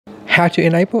how to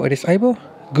enable or disable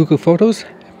Google Photos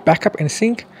backup and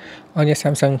sync on your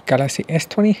Samsung Galaxy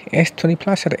S20, S20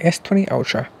 Plus, or the S20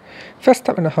 Ultra. First,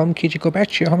 tap on the home key to go back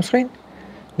to your home screen.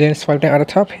 Then swipe down at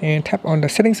the top and tap on the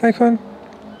settings icon.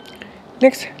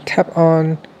 Next, tap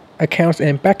on accounts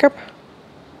and backup.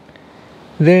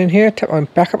 Then here, tap on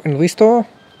backup and restore.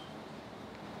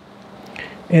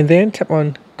 And then tap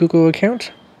on Google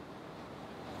account.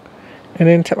 And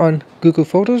then tap on Google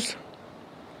Photos.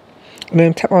 And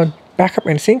then tap on backup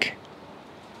and sync.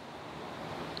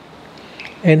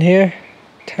 And here,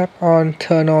 tap on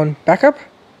turn on backup.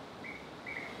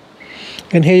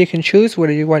 And here you can choose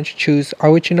whether you want to choose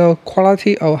original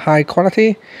quality or high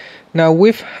quality. Now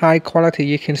with high quality,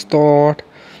 you can store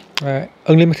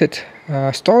unlimited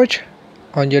storage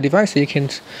on your device. So you can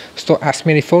store as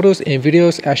many photos and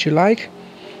videos as you like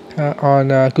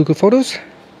on Google Photos.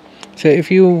 So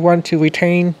if you want to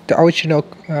retain the original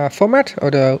format or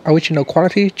the original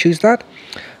quality, choose that.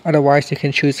 Otherwise, you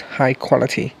can choose high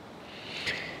quality.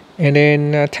 And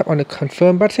then tap on the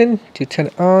confirm button to turn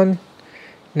it on.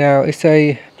 Now it's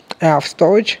out of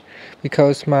storage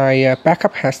because my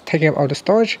backup has taken up all the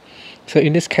storage. So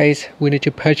in this case, we need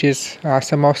to purchase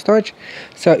some more storage.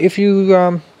 So if you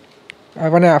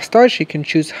run out of storage, you can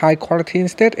choose high quality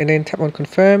instead, and then tap on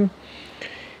confirm.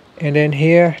 And then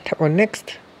here, tap on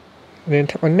next. And then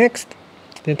tap on next.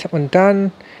 Then tap on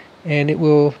done, and it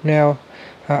will now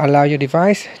allow your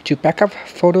device to back up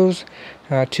photos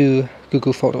to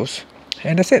Google Photos.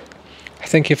 And that's it.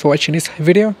 Thank you for watching this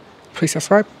video. Please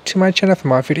subscribe to my channel for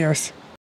more videos.